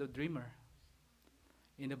 Joseph the dreamer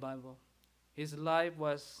in the Bible. His life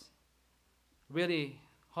was really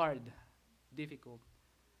hard, difficult.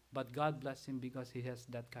 But God blessed him because he has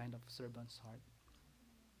that kind of servant's heart.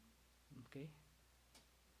 Okay?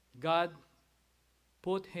 God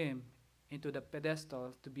put him into the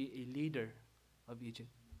pedestal to be a leader of Egypt.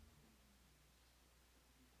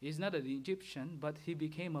 He's not an Egyptian, but he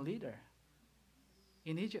became a leader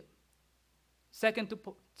in Egypt. Second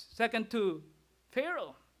to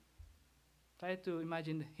Pharaoh. Try to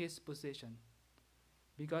imagine his position.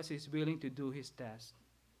 Because he's willing to do his task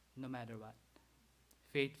no matter what.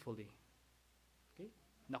 Faithfully. Okay?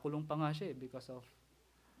 Nakulong pa nga siya because of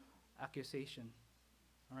accusation.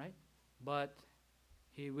 All right? But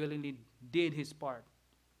he willingly did his part.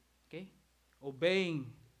 Okay?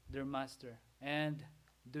 Obeying their master and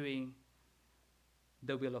doing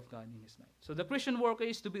the will of God in his life. So the Christian worker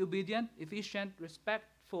is to be obedient, efficient,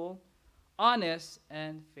 respectful, honest,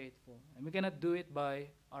 and faithful. And we cannot do it by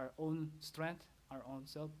our own strength, our own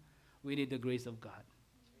self. We need the grace of God.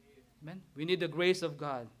 Amen? We need the grace of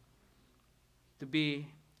God to be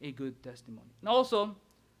a good testimony. And also,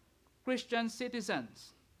 Christian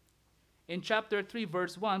citizens. In chapter 3,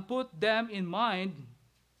 verse 1, put them in mind,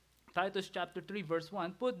 Titus chapter 3, verse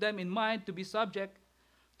 1, put them in mind to be subject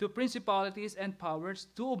to principalities and powers,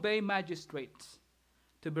 to obey magistrates,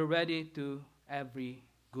 to be ready to every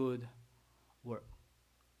good work.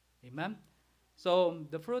 Amen? So,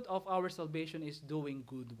 the fruit of our salvation is doing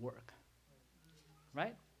good work.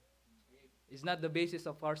 Right? It's not the basis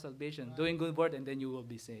of our salvation, doing good work and then you will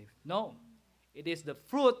be saved. No. It is the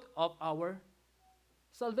fruit of our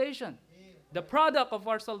salvation. The product of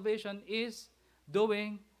our salvation is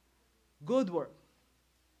doing good work.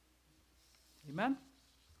 Amen?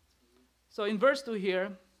 So in verse 2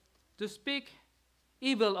 here, to speak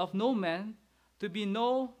evil of no man, to be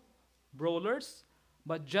no brawlers,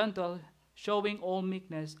 but gentle, showing all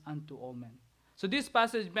meekness unto all men. So this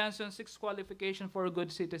passage mentions 6 qualifications for a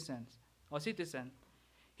good citizen.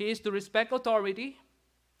 He is to respect authority.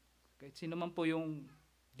 Kahit sino man po yung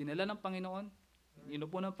dinala ng Panginoon, yun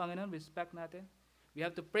po ng Panginoon, respect natin. We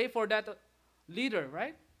have to pray for that leader,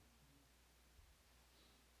 right?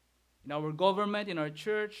 In our government, in our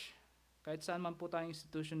church, kahit saan man po tayong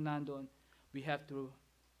institution nandoon, we have to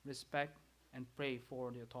respect and pray for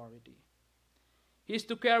the authority. He is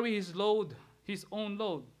to carry his load, his own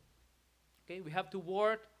load. Okay, we have to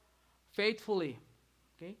work faithfully.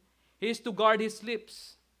 Okay, he is to guard his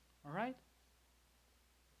lips. All right.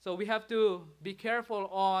 So we have to be careful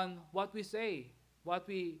on what we say, what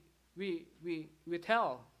we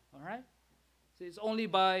tell. All right. So it's only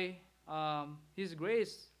by His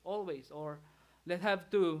grace always, or let's have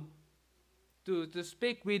to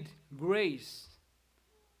speak with grace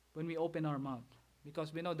when we open our mouth,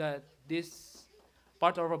 because we know that this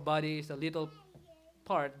part of our body is a little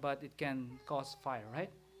part, but it can cause fire,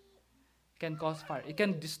 right? It can cause fire. It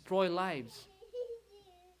can destroy lives.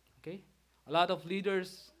 Okay? A lot of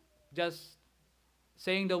leaders just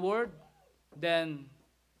saying the word, then,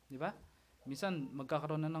 di ba? Minsan,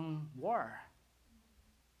 magkakaroon na ng war.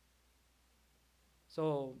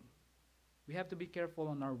 So, we have to be careful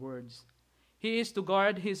on our words. He is to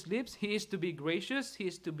guard his lips. He is to be gracious. He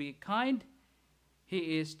is to be kind.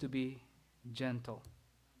 He is to be gentle.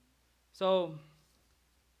 So,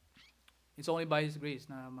 it's only by His grace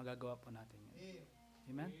na magagawa po natin yan.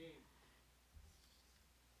 Amen?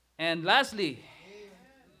 And lastly,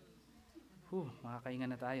 makakainga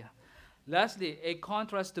na tayo. Lastly, a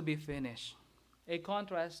contrast to be finished. A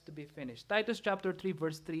contrast to be finished. Titus chapter 3,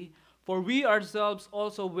 verse 3, for we ourselves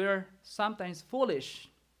also were sometimes foolish,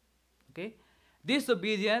 okay,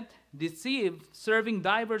 disobedient, deceived, serving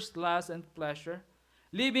divers lusts and pleasure,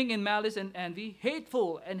 living in malice and envy,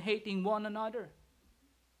 hateful and hating one another.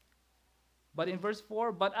 But in verse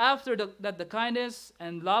 4, but after that the kindness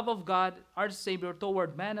and love of God, our Savior,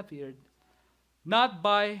 toward man appeared, not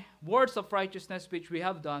by words of righteousness which we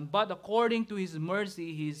have done, but according to His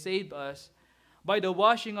mercy He saved us by the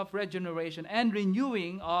washing of regeneration and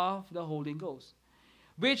renewing of the Holy Ghost,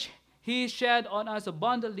 which He shed on us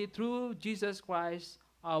abundantly through Jesus Christ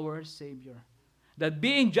our Savior, that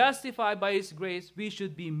being justified by His grace, we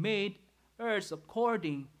should be made heirs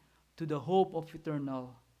according to the hope of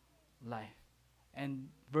eternal life. And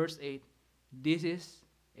verse 8, this is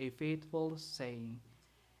a faithful saying,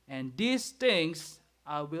 and these things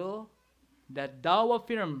I will that thou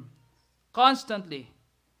affirm constantly,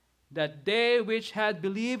 that they which had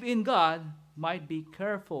believed in God might be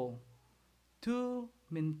careful to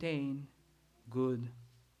maintain good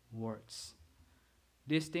works.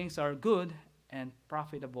 These things are good and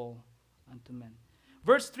profitable unto men.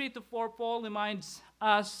 Verse 3 to 4, Paul reminds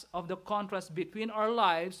us of the contrast between our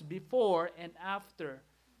lives before and after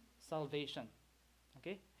salvation.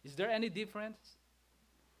 Okay? Is there any difference?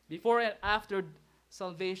 Before and after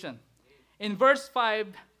salvation. In verse 5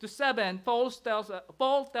 to 7, Paul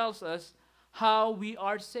tells us how we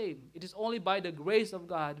are saved. It is only by the grace of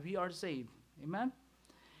God we are saved. Amen?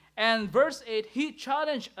 And verse 8, he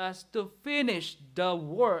challenged us to finish the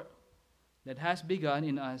work that has begun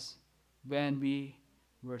in us when we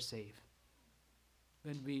were saved.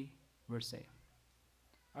 When we were saved.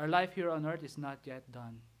 Our life here on earth is not yet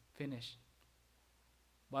done, finished.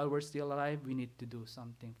 While we're still alive, we need to do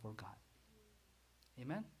something for God.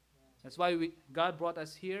 Amen? That's why God brought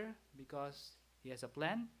us here, because He has a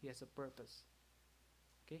plan. He has a purpose.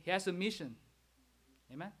 Okay? He has a mission.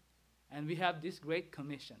 Amen? And we have this great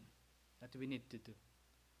commission that we need to do.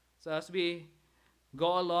 So as we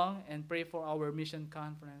go along and pray for our mission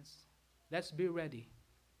conference, let's be ready.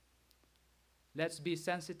 Let's be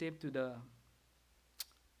sensitive to the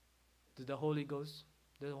Holy Ghost,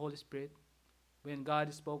 the Holy Spirit. When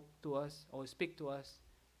God spoke to us or speak to us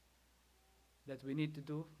that we need to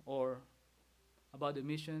do or about the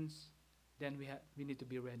missions, then we need to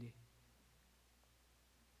be ready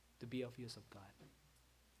to be of use of God.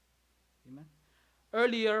 Amen.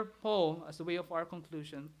 Earlier, Paul, as a way of our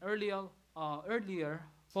conclusion, earlier,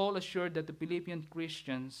 Paul assured that the Philippian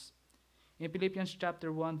Christians, in Philippians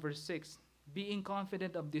chapter 1, verse 6, being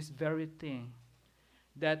confident of this very thing,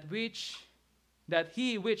 that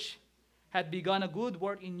he which had begun a good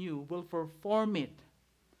work in you will perform it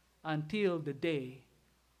until the day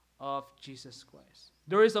of Jesus Christ.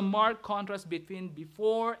 There is a marked contrast between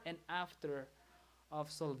before and after of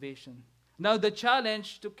salvation. Now the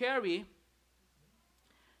challenge to carry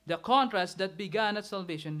the contrast that began at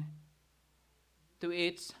salvation to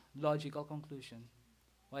its logical conclusion.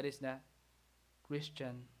 What is that?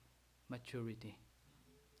 Christian maturity.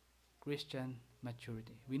 Christian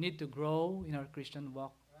maturity. We need to grow in our Christian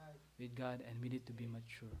walk with God, and we need to be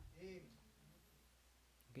mature.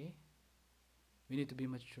 Okay? We need to be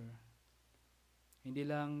mature. Hindi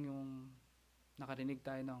lang yung nakarinig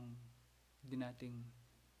tayo ng hindi nating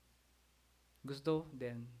gusto,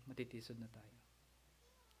 then matitisod na tayo.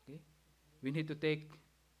 Okay? We need to take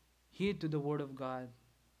heed to the Word of God,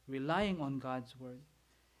 relying on God's Word.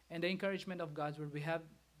 And the encouragement of God's Word, we have,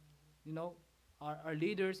 our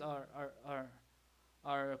leaders,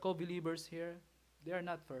 our co-believers here, they are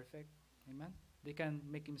not perfect. Amen? They can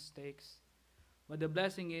make mistakes. But the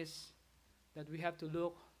blessing is that we have to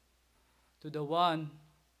look to the one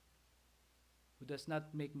who does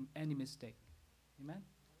not make any mistake. Amen?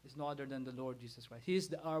 It's no other than the Lord Jesus Christ. He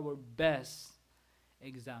is our best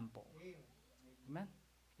example. Amen?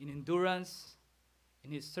 In endurance,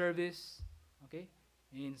 in His service, okay?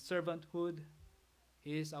 In servanthood,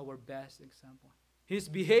 He is our best example. His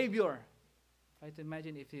behavior, try to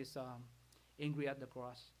imagine if He's angry at the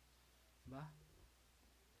cross. Diba?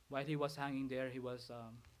 While He was hanging there, He was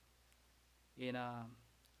in a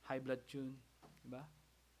high blood tune. Diba?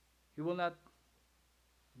 He will not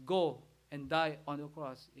go and die on the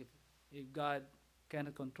cross if God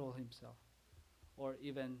cannot control Himself or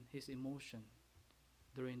even His emotion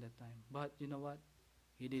during that time. But you know what?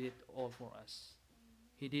 He did it all for us.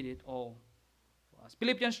 He did it all for us.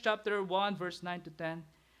 Philippians chapter 1, verse 9 to 10.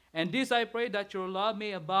 And this I pray, that your love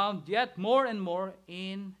may abound yet more and more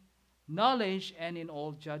in knowledge and in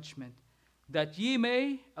all judgment, that ye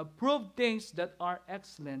may approve things that are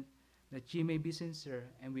excellent, that ye may be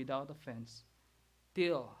sincere and without offense,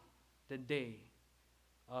 till the day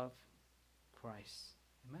of Christ.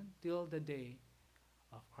 Amen? Till the day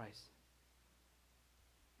of Christ.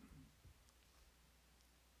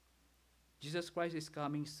 Jesus Christ is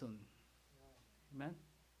coming soon. Amen?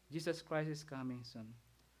 Jesus Christ is coming soon.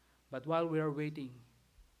 But while we are waiting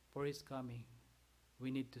for His coming, we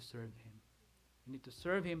need to serve Him. We need to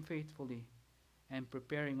serve Him faithfully and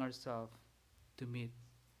preparing ourselves to meet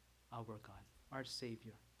our God, our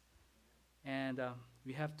Savior. And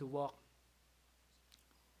we have to walk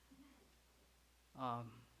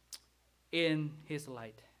in His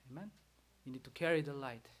light. Amen? We need to carry the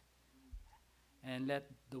light and let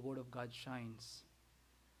the Word of God shines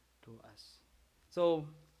through us. So,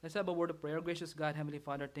 let's have a word of prayer. Gracious God, Heavenly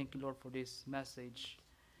Father, thank you, Lord, for this message.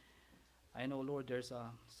 I know, Lord, there's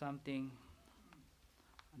something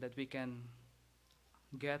that we can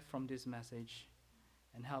get from this message,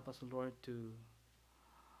 and help us, Lord, to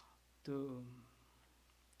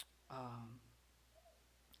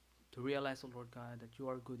realize, Lord God, that you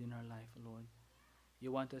are good in our life, Lord.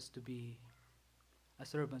 You want us to be a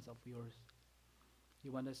servant of yours.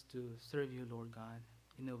 You want us to serve you, Lord God,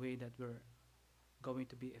 in a way that we're going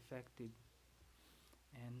to be effective.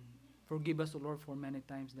 And forgive us, Lord, for many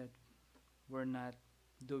times that we're not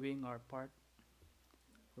doing our part.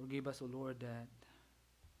 Forgive us, Lord, that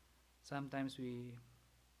sometimes we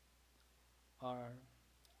are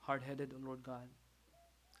hard-headed, Lord God,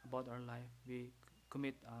 about our life. We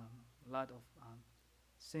commit a lot of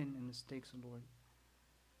sin and mistakes, Lord.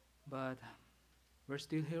 But we're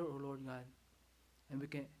still here, Lord God, and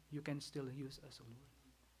you can still use us, Lord.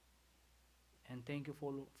 And thank you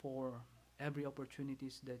for every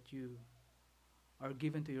opportunities that you are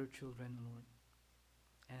given to your children, Lord.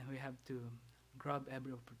 And we have to grab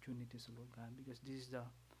every opportunities, Lord God, because this is the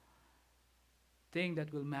thing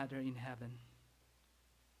that will matter in heaven.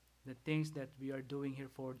 the things that we are doing here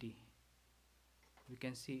for Thee, we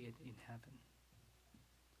can see it in heaven.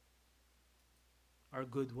 Our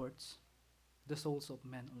good words, the souls of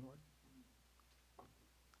men, O Lord.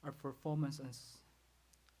 Our performance as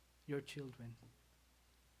Your children.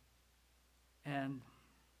 And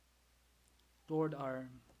Lord, our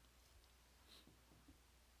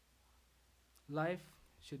life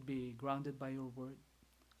should be grounded by Your word.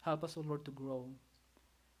 Help us, O Lord, to grow.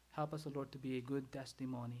 Help us, O Lord, to be a good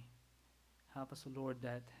testimony. Help us, O Lord,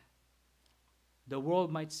 that the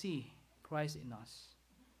world might see Christ in us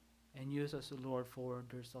and use us, O Lord, for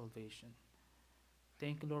their salvation.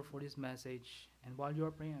 Thank you, Lord, for this message. And while you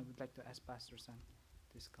are praying, I would like to ask Pastor Sam,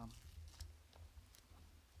 please come.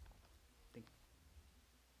 Thank you.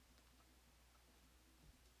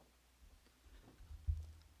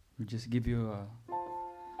 We just give you a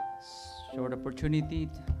short opportunity,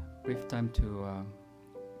 brief time to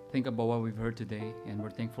think about what we've heard today, and we're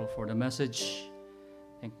thankful for the message.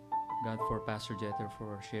 Thank God for Pastor Jeter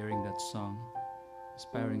for sharing that song,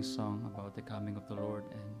 inspiring song about the coming of the Lord,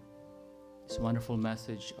 and this wonderful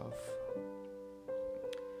message of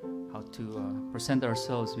how to present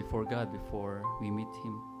ourselves before God before we meet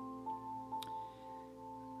Him.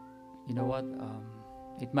 You know what?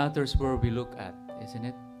 It matters where we look at, isn't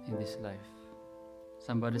it, in this life?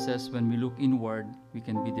 Somebody says when we look inward, we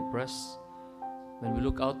can be depressed. When we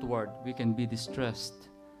look outward, we can be distressed.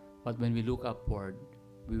 But when we look upward,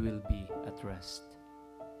 we will be at rest.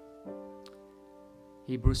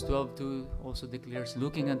 Hebrews 12:2 also declares,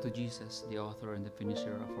 looking unto Jesus, the author and the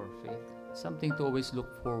finisher of our faith. Something to always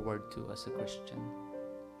look forward to as a Christian.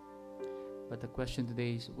 But the question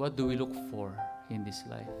today is, what do we look for in this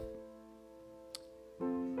life?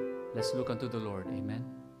 Let's look unto the Lord. Amen.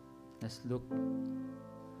 Let's look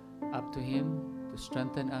up to Him to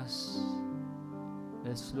strengthen us.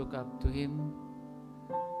 Let's look up to Him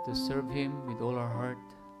to serve Him with all our heart,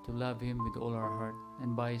 to love Him with all our heart,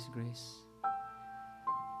 and by His grace,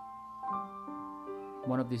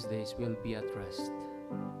 one of these days we'll be at rest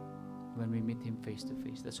when we meet Him face to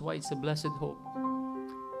face. That's why it's a blessed hope.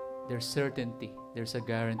 There's certainty, there's a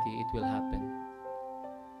guarantee it will happen.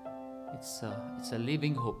 It's a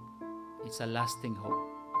living hope. It's a lasting hope.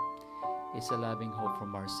 It's a loving hope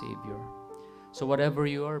from our Savior. So whatever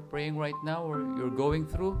you are praying right now or you're going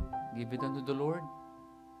through, give it unto the Lord.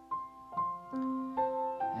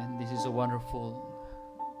 And this is a wonderful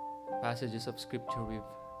passages of Scripture we've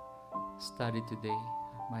studied today.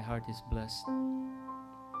 My heart is blessed,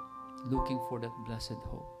 looking for that blessed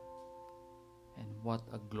hope. And what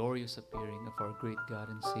a glorious appearing of our great God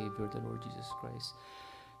and Savior, the Lord Jesus Christ.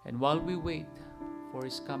 And while we wait for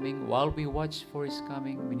His coming, while we watch for His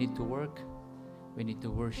coming, we need to work, we need to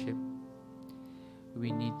worship, we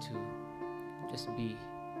need to just be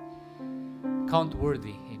count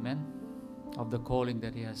worthy, amen, of the calling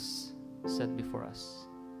that He has set before us.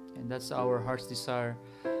 And that's our heart's desire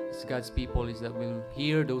as God's people, is that we'll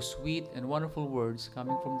hear those sweet and wonderful words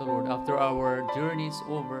coming from the Lord after our journey is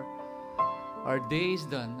over, our day is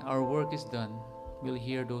done, our work is done. We'll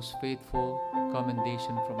hear those faithful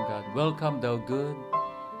commendation from God. Welcome, thou good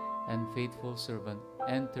and faithful servant.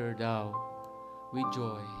 Enter thou with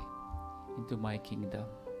joy into my kingdom.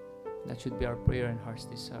 That should be our prayer and heart's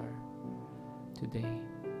desire today.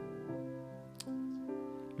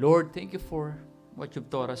 Lord, thank you for what you've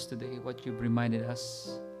taught us today, what you've reminded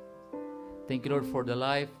us. Thank you, Lord, for the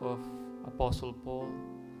life of Apostle Paul.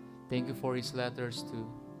 Thank you for his letters to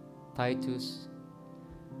Titus,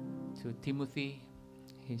 to Timothy,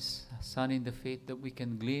 his son in the faith, that we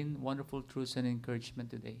can glean wonderful truths and encouragement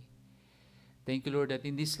today. Thank you, Lord, that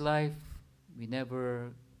in this life, we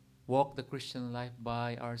never walk the Christian life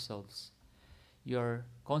by ourselves. You are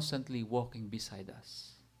constantly walking beside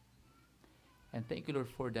us. And thank you, Lord,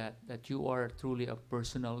 for that you are truly a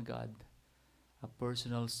personal God, a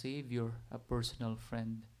personal Savior, a personal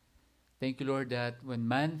friend. Thank you, Lord, that when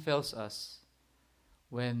man fails us,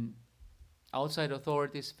 when outside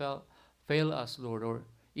authorities fail us, Lord, or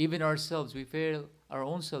even ourselves, we fail our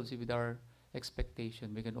own selves with our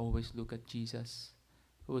expectation, we can always look at Jesus,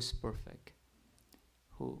 who is perfect,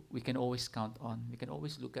 who we can always count on. We can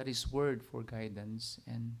always look at His Word for guidance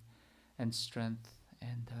and strength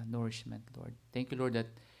and nourishment, Lord. Thank you, Lord, that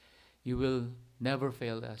you will never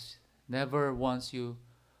fail us. Never once you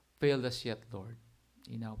failed us yet, Lord,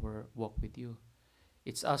 in our walk with you.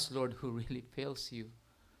 It's us, Lord, who really fails you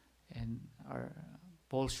and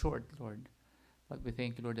fall short, Lord. But we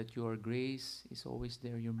thank you, Lord, that your grace is always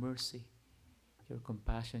there, your mercy, your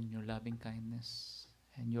compassion, your loving kindness,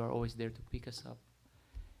 and you are always there to pick us up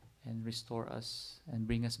and restore us and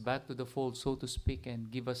bring us back to the fold, so to speak,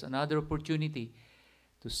 and give us another opportunity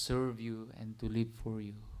to serve you and to live for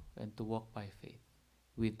you and to walk by faith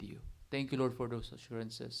with you. Thank you, Lord, for those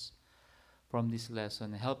assurances from this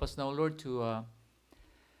lesson. Help us now, Lord, to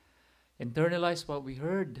internalize what we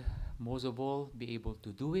heard. Most of all, be able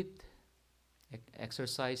to do it,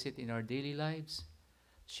 exercise it in our daily lives,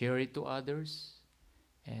 share it to others,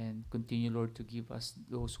 and continue, Lord, to give us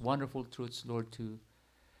those wonderful truths, Lord, to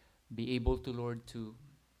be able to, Lord, to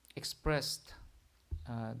express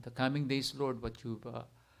the coming days, Lord, what you've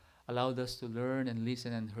allowed us to learn and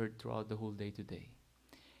listen and heard throughout the whole day today.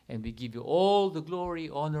 And we give you all the glory,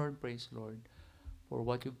 honor, and praise, Lord, for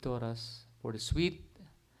what you've taught us, for the sweet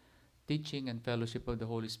teaching and fellowship of the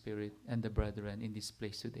Holy Spirit and the brethren in this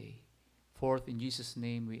place today. Forth in Jesus'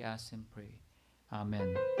 name we ask and pray.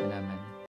 Amen and amen.